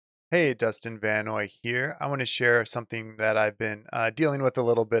Hey, Dustin Vanoy here. I want to share something that I've been dealing with a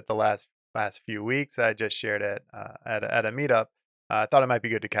little bit the last few weeks. I just shared it at a meetup. I thought it might be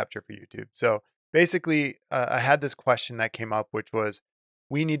good to capture for YouTube. So basically, I had this question that came up, which was,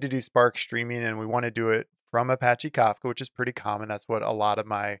 we need to do Spark streaming, and we want to do it from Apache Kafka, which is pretty common. That's what a lot of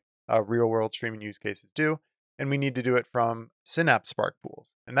my real world streaming use cases do, and we need to do it from Synapse Spark pools,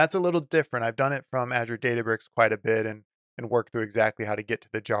 and that's a little different. I've done it from Azure Databricks quite a bit, and work through exactly how to get to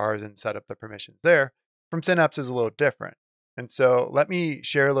the jars and set up the permissions there. From Synapse is a little different. And so let me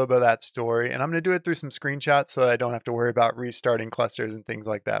share a little bit of that story. And I'm going to do it through some screenshots so I don't have to worry about restarting clusters and things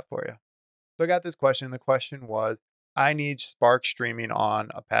like that for you. So I got this question. The question was, I need Spark streaming on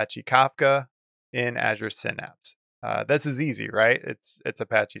Apache Kafka in Azure Synapse. This is easy, right? It's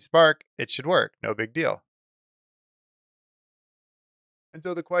Apache Spark. It should work. No big deal. And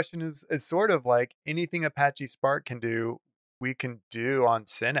so the question is sort of like anything Apache Spark can do, we can do on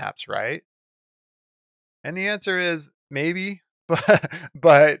Synapse, right? And the answer is maybe,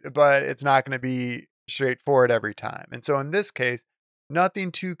 but it's not going to be straightforward every time. And so in this case,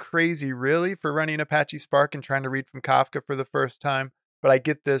 nothing too crazy really for running Apache Spark and trying to read from Kafka for the first time, but I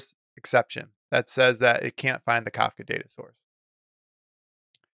get this exception that says that it can't find the Kafka data source.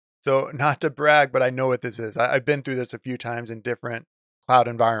 So not to brag, but I know what this is. I've been through this a few times in different cloud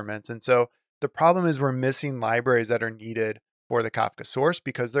environments. And so the problem is we're missing libraries that are needed for the Kafka source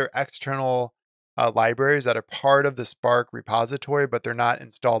because they're external libraries that are part of the Spark repository, but they're not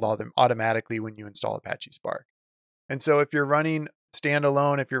installed automatically when you install Apache Spark. And so if you're running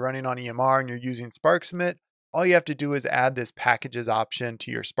standalone, if you're running on EMR and you're using Spark Submit, all you have to do is add this packages option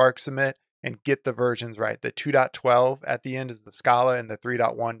to your Spark Submit and get the versions right. The 2.12 at the end is the Scala and the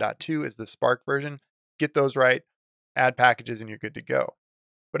 3.1.2 is the Spark version. Get those right, add packages, and you're good to go.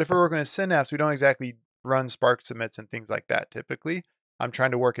 But if we're working with Synapse, we don't exactly run Spark submits and things like that typically. I'm trying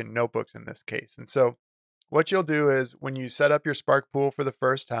to work in notebooks in this case. And so what you'll do is when you set up your Spark pool for the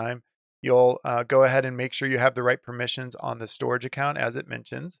first time, you'll go ahead and make sure you have the right permissions on the storage account as it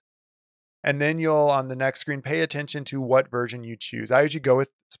mentions. And then you'll, on the next screen, pay attention to what version you choose. I usually go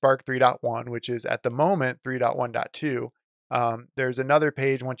with Spark 3.1, which is at the moment 3.1.2. There's another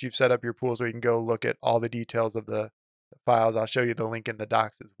page once you've set up your pools where you can go look at all the details of the files. I'll show you the link in the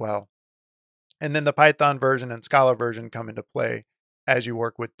docs as well. And then the Python version and Scala version come into play as you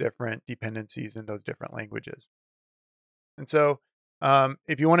work with different dependencies in those different languages. And so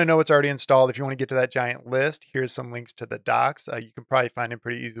if you want to know what's already installed, if you want to get to that giant list, here's some links to the docs. You can probably find them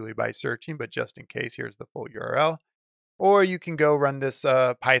pretty easily by searching, but just in case, here's the full URL. Or you can go run this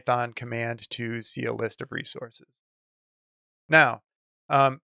Python command to see a list of resources. Now,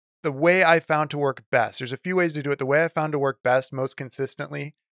 the way I found to work best, there's a few ways to do it. The way I found to work best most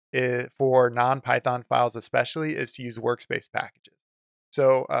consistently for non-Python files especially is to use workspace packages.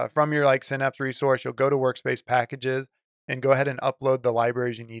 So from your Synapse resource, you'll go to workspace packages and go ahead and upload the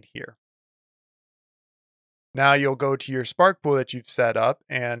libraries you need here. Now you'll go to your Spark pool that you've set up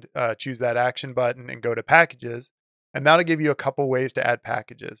and choose that action button and go to packages. And that'll give you a couple ways to add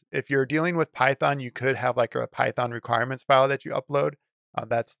packages. If you're dealing with Python, you could have like a Python requirements file that you upload.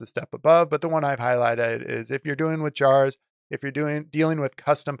 That's the step above. But the one I've highlighted is if you're doing with jars, if you're dealing with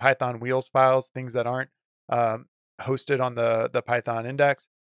custom Python wheels files, things that aren't hosted on the Python index,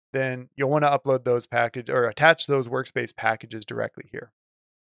 then you'll want to upload those packages or attach those workspace packages directly here.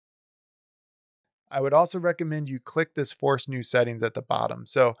 I would also recommend you click this force new settings at the bottom.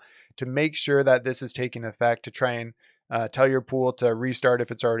 So to make sure that this is taking effect, to try and tell your pool to restart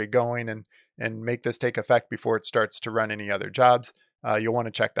if it's already going and make this take effect before it starts to run any other jobs, you'll want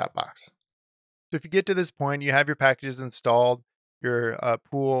to check that box. So if you get to this point, you have your packages installed, your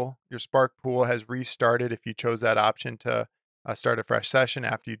your Spark pool has restarted if you chose that option to start a fresh session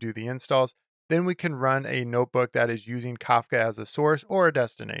after you do the installs, then we can run a notebook that is using Kafka as a source or a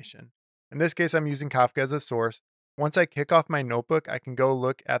destination. In this case, I'm using Kafka as a source. Once I kick off my notebook, I can go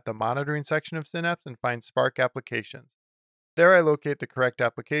look at the monitoring section of Synapse and find Spark applications. There I locate the correct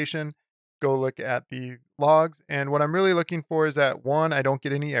application, go look at the logs, and what I'm really looking for is that one, I don't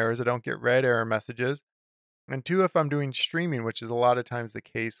get any errors, I don't get red error messages, and two, if I'm doing streaming, which is a lot of times the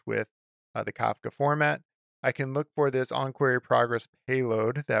case with the Kafka format, I can look for this on-query progress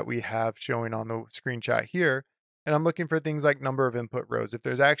payload that we have showing on the screenshot here, and I'm looking for things like number of input rows. If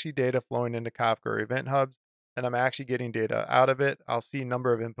there's actually data flowing into Kafka or event hubs, and I'm actually getting data out of it, I'll see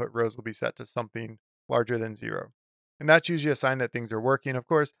number of input rows will be set to something larger than 0. And that's usually a sign that things are working. Of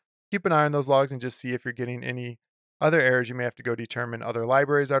course, keep an eye on those logs and just see if you're getting any other errors. You may have to go determine other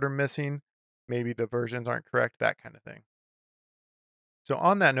libraries that are missing. Maybe the versions aren't correct, that kind of thing. So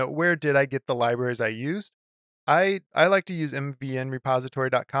on that note, where did I get the libraries I used? I like to use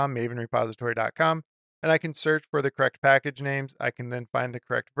mvnrepository.com, mavenrepository.com, and I can search for the correct package names. I can then find the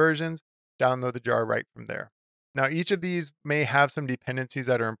correct versions, download the jar right from there. Now, each of these may have some dependencies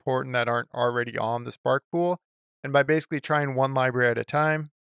that are important that aren't already on the Spark pool. And by basically trying one library at a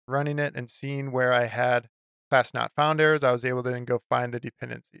time, running it, and seeing where I had class not found errors, I was able to then go find the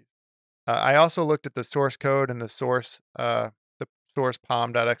dependencies. I also looked at the source code and the source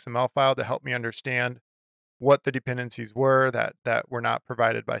pom.xml file to help me understand what the dependencies were that were not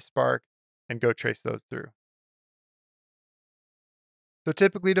provided by Spark and go trace those through. So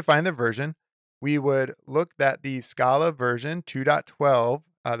typically to find the version, we would look that the Scala version 2.12,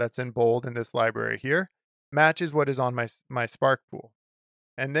 that's in bold in this library here, matches what is on my Spark pool.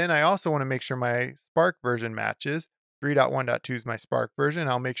 And then I also want to make sure my Spark version matches. 3.1.2 is my Spark version.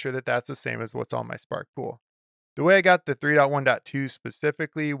 I'll make sure that that's the same as what's on my Spark pool. The way I got the 3.1.2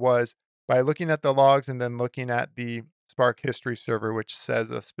 specifically was by looking at the logs and then looking at the Spark history server, which says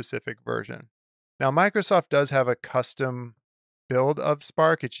a specific version. Now, Microsoft does have a custom build of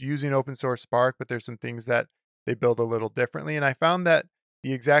Spark. It's using open source Spark, but there's some things that they build a little differently. And I found that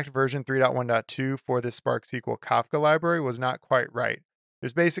the exact version 3.1.2 for this Spark SQL Kafka library was not quite right.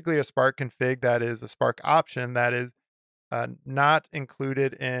 There's basically a Spark config that is a Spark option that is not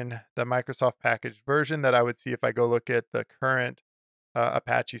included in the Microsoft package version that I would see if I go look at the current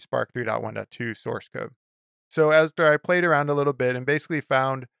Apache Spark 3.1.2 source code. So after I played around a little bit and basically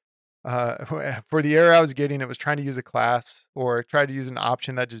found for the error I was getting, it was trying to use a class or try to use an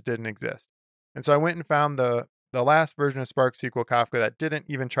option that just didn't exist. And so I went and found the last version of Spark SQL Kafka that didn't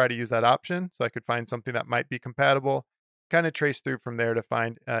even try to use that option, so I could find something that might be compatible. Kind of trace through from there to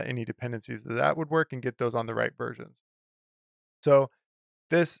find any dependencies that would work and get those on the right versions. So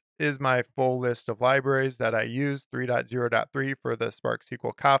this is my full list of libraries that I use, 3.0.3 for the Spark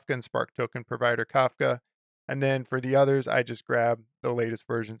SQL Kafka and Spark Token Provider Kafka. And then for the others, I just grab the latest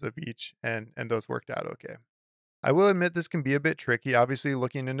versions of each and those worked out okay. I will admit this can be a bit tricky. Obviously,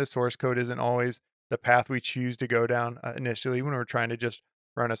 looking into source code isn't always the path we choose to go down initially when we're trying to just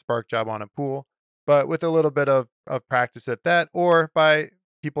run a Spark job on a pool. But with a little bit of practice at that, or by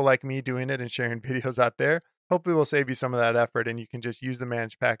people like me doing it and sharing videos out there, hopefully we'll save you some of that effort and you can just use the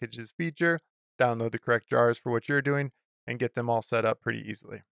manage packages feature, download the correct jars for what you're doing, and get them all set up pretty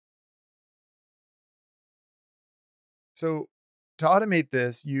easily. So to automate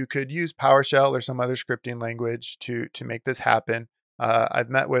this, you could use PowerShell or some other scripting language to make this happen. I've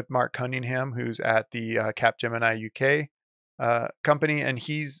met with Mark Cunningham, who's at the Capgemini UK company, and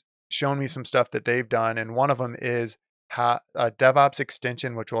he's shown me some stuff that they've done. And one of them is a DevOps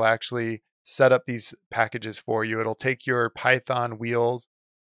extension, which will actually set up these packages for you. It'll take your Python wheels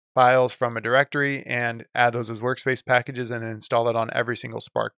files from a directory and add those as workspace packages and install it on every single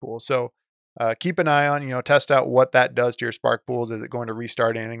Spark pool. So keep an eye on, test out what that does to your Spark pools. Is it going to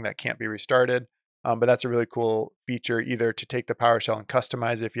restart anything that can't be restarted? But that's a really cool feature, either to take the PowerShell and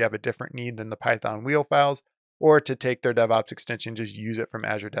customize it if you have a different need than the Python wheel files, or to take their DevOps extension, just use it from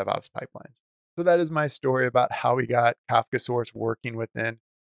Azure DevOps pipelines. So that is my story about how we got Kafka Source working within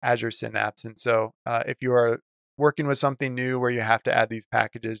Azure Synapse. And so if you are working with something new where you have to add these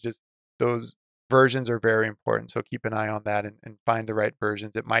packages, just those versions are very important. So keep an eye on that and find the right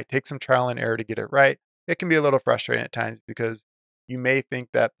versions. It might take some trial and error to get it right. It can be a little frustrating at times because you may think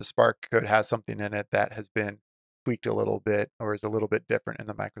that the Spark code has something in it that has been tweaked a little bit or is a little bit different in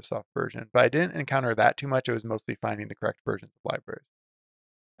the Microsoft version. But I didn't encounter that too much. It was mostly finding the correct versions of libraries.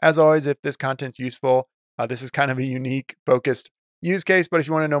 As always, if this content's useful, this is kind of a unique focused use case, but if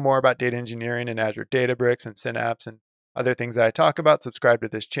you want to know more about data engineering and Azure Databricks and Synapse and other things that I talk about, subscribe to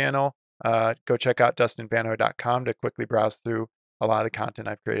this channel. Go check out dustinvanoy.com to quickly browse through a lot of the content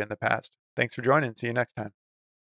I've created in the past. Thanks for joining. See you next time.